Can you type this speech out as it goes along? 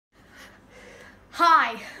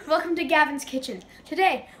Hi, welcome to Gavin's Kitchen.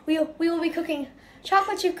 Today we will be cooking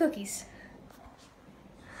chocolate chip cookies.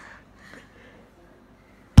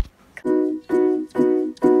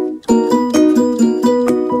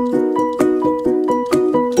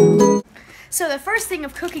 So the first thing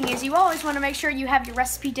of cooking is you always want to make sure you have your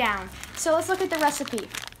recipe down. So let's look at the recipe.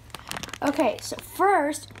 Okay, so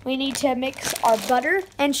first we need to mix our butter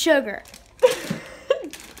and sugar.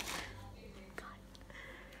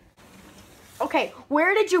 Okay,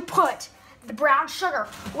 where did you put the brown sugar?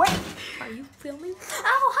 Where? Are you filming?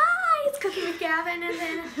 Oh, hi! It's Cooking with Gavin, and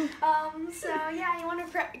then, so yeah, you want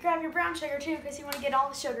to grab your brown sugar too, because you want to get all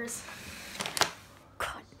the sugars.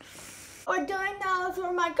 God. We're doing now is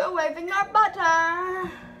we're microwaving our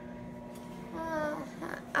butter.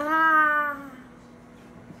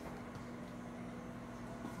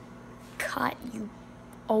 Cut, you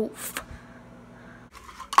oaf.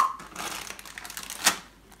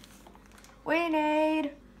 We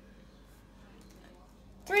need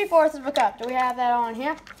 3/4 of a cup. Do we have that on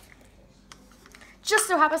here? Just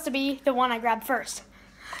so happens to be the one I grabbed first.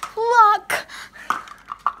 Look!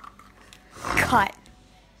 Cut.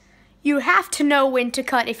 You have to know when to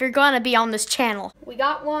cut if you're gonna be on this channel. We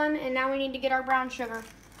got one, and now we need to get our brown sugar.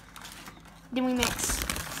 Then we mix.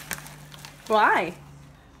 Why?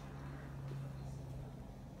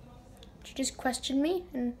 Did you just question me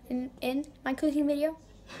in my cooking video?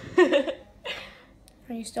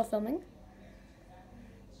 Are you still filming?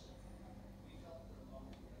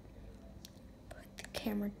 Put the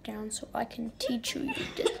camera down so I can teach you your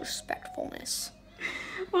disrespectfulness.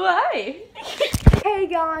 Why? Hey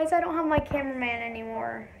guys, I don't have my cameraman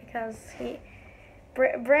anymore because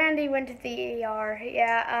Brandy went to the ER.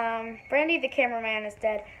 Yeah, Brandy the cameraman is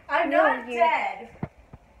dead. I'm not dead.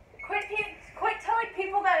 Quit telling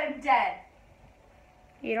people that I'm dead.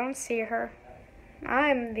 You don't see her.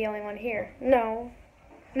 I'm the only one here. No,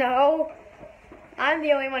 I'm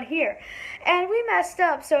the only one here. And we messed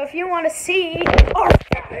up, so if you want to see our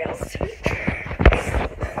files,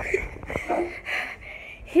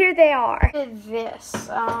 here they are. This,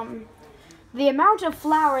 the amount of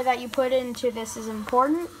flour that you put into this is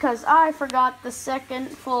important because I forgot the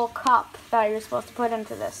second full cup that you're supposed to put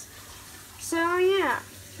into this. So yeah,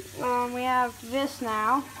 we have this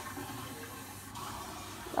now.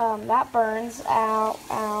 That burns. Ow,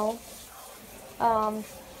 ow.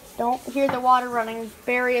 Don't hear the water running.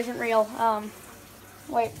 Barry isn't real.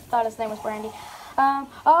 Wait, thought his name was Brandy.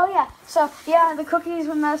 Oh yeah. So yeah, the cookies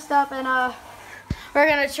were messed up, and we're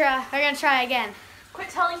gonna try again. Quit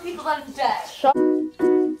telling people that I'm dead.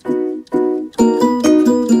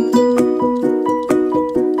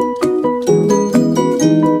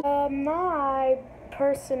 My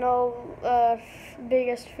personal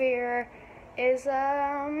biggest fear is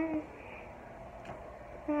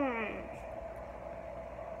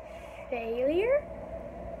failure,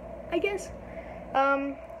 I guess.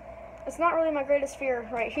 It's not really my greatest fear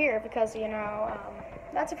right here because, you know,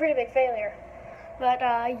 that's a pretty big failure. But,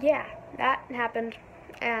 yeah, that happened.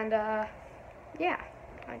 And, yeah,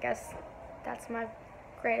 I guess that's my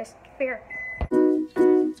greatest fear.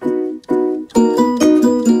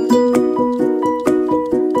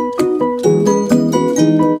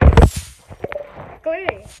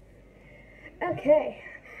 Okay,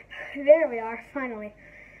 there we are, finally.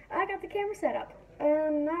 I got the camera set up,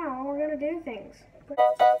 and now we're gonna do things.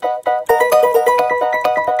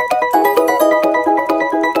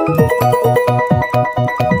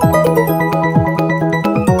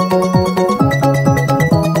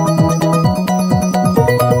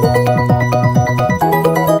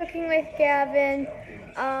 Cooking with Gavin,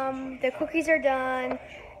 the cookies are done,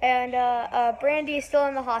 and Brandy is still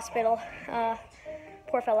in the hospital.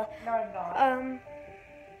 Poor fella.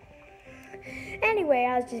 Anyway,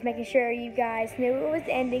 I was just making sure you guys knew it was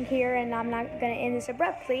ending here, and I'm not going to end this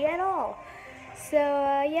abruptly at all. So,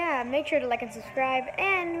 yeah, make sure to like and subscribe,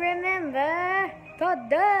 and remember,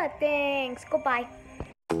 thanks. Goodbye.